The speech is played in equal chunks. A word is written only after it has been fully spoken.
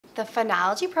The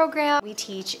phonology program we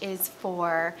teach is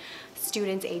for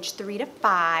students aged 3 to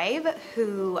 5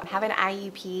 who have an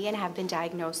IEP and have been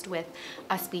diagnosed with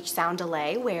a speech sound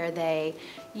delay, where they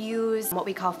use what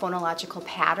we call phonological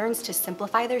patterns to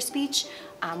simplify their speech,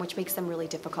 which makes them really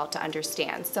difficult to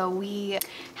understand. So we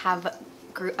have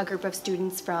a group of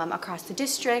students from across the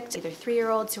district, either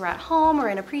 3-year-olds who are at home or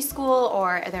in a preschool,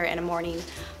 or they're in a morning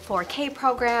 4K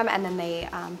program, and then they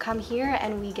come here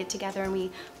and we get together and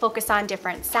we focus on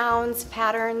different sounds,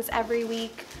 patterns every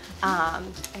week,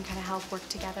 and kind of help work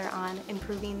together on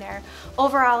improving their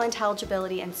overall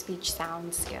intelligibility and speech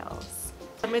sound skills.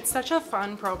 It's such a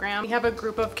fun program. We have a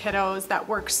group of kiddos that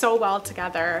work so well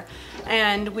together,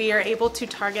 and we are able to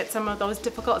target some of those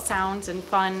difficult sounds and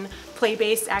fun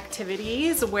play-based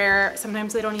activities where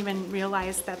sometimes they don't even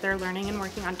realize that they're learning and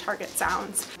working on target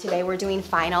sounds. Today we're doing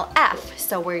final F,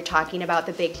 so we're talking about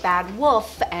the big bad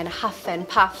wolf and huff and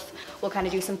puff. We'll kind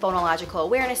of do some phonological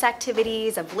awareness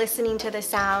activities of listening to the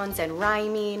sounds and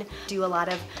rhyming, do a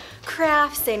lot of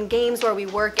crafts and games where we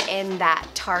work in that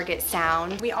target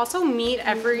sound. We also meet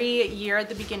every year at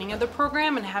the beginning of the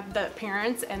program and have the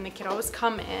parents and the kiddos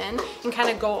come in and kind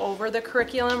of go over the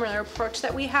curriculum or the approach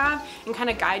that we have and kind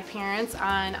of guide parents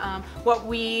on what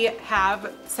we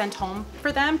have sent home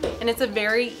for them. And it's a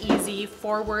very easy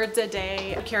 4 words a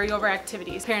day carryover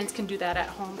activities. Parents can do that at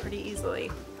home pretty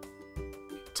easily.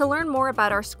 To learn more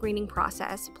about our screening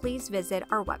process, please visit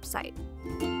our website.